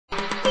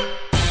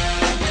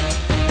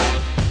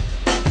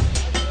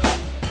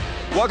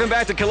Welcome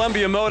back to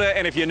Colombia Moda,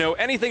 and if you know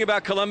anything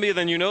about Colombia,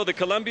 then you know the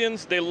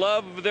Colombians, they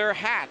love their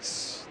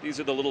hats. These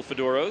are the little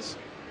fedoras,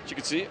 as you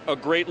can see, a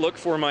great look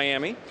for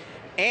Miami.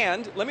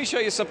 And let me show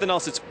you something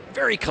else that's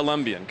very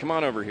Colombian. Come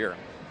on over here.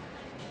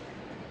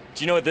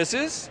 Do you know what this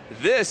is?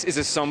 This is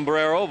a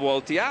sombrero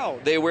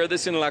volteado. They wear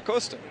this in La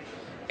Costa.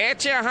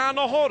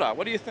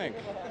 What do you think?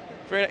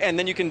 And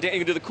then you can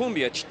do the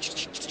cumbia,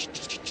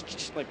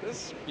 like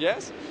this,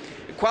 yes?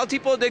 ¿Cuál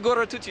tipo de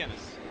gorra tú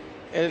tienes?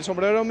 El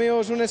sombrero mío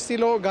es un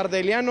estilo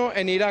gardeliano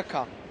en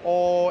iraca,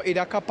 o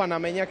iraca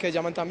panameña que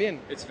llaman también.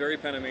 It's very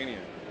Panamanian.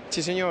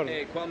 Sí, señor.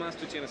 ¿Cuál más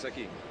tú tienes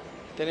aquí?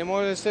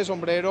 Tenemos este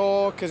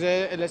sombrero que es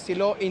el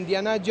estilo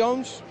Indiana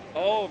Jones.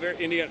 Oh,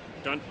 very Indian.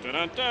 Dun, dun,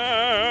 dun,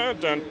 dun,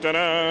 dun, dun, dun.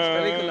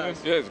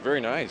 Películas. Yeah, it's very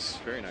nice,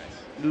 very nice.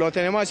 Lo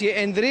tenemos así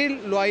en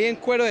drill, lo hay en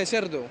cuero de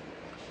cerdo.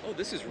 Oh,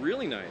 this is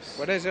really nice.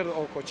 Cuero de cerdo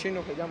o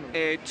cochino que llaman.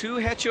 ¿Tú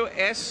hecho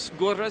es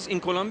gorras en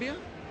Colombia?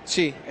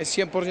 Sí, es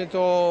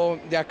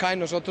 100% de acá de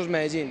nosotros,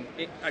 Medellín.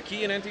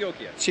 Aquí en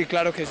Antioquia. Sí,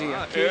 claro que sí.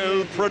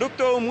 El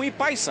producto muy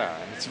paisa.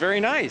 It's very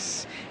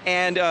nice.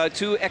 And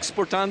 ¿tú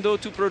exportando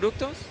tus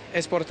productos?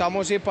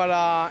 Exportamos sí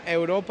para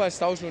Europa,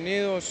 Estados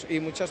Unidos y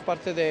muchas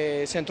partes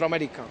de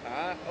Centroamérica.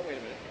 Oh, wait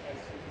a minute.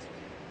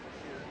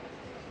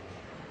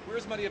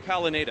 Where's Maria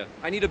Palaneta?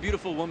 I need a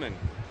beautiful woman.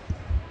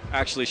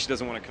 Actually, she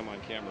doesn't want to come on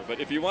camera, but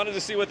if you wanted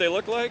to see what they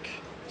look like,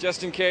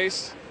 just in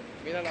case,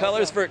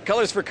 colors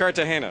for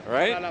Cartagena,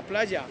 right? Para la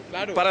playa,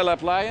 claro. Para la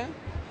playa.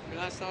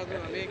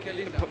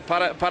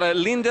 Para Para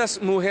lindas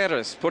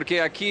mujeres,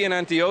 porque aquí en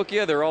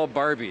Antioquia they're all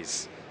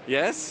Barbies.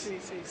 Yes? Sí,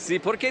 sí. Sí,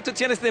 ¿por qué tú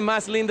tienes de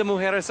más lindas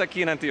mujeres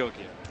aquí en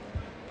Antioquia?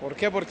 ¿Por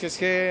qué? Porque es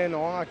que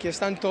no, aquí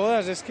están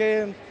todas. Es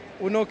que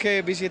uno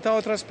que visita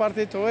otras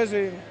partes y todo eso,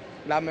 y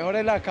la mejor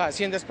es la acá,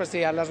 sin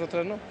desprestigiar las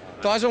otras, ¿no?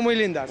 Todas son muy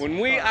lindas. Un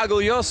muy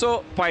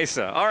orgulloso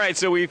paisa. All right,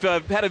 so we've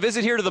had a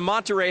visit here to the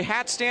Monterrey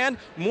hat stand.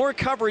 More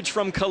coverage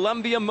from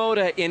Colombia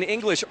Moda in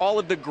English. All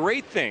of the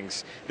great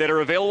things that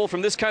are available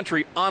from this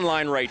country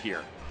online right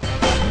here.